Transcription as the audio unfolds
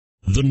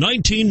the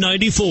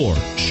 1994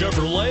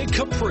 Chevrolet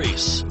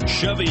Caprice.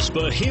 Chevy's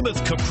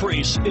behemoth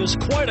Caprice is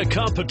quite a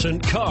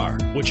competent car,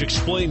 which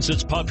explains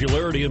its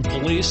popularity in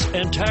police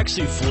and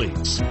taxi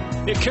fleets.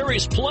 It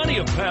carries plenty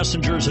of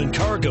passengers and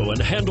cargo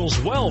and handles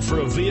well for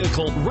a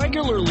vehicle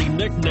regularly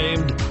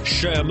nicknamed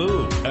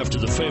Shamu, after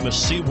the famous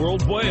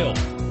SeaWorld whale.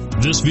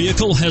 This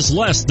vehicle has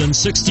less than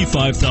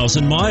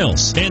 65,000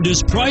 miles and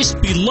is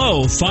priced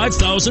below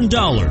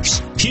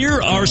 $5,000.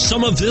 Here are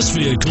some of this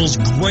vehicle's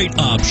great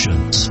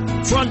options: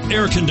 front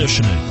air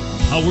conditioning,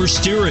 power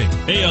steering,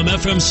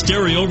 AM/FM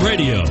stereo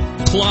radio,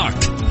 clock,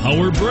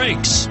 power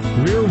brakes,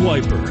 rear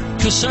wiper,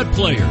 cassette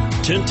player,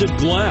 tinted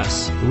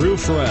glass,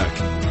 roof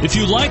rack. If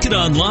you like it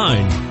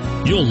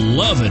online, you'll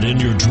love it in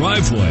your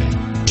driveway.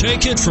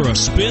 Take it for a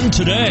spin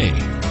today.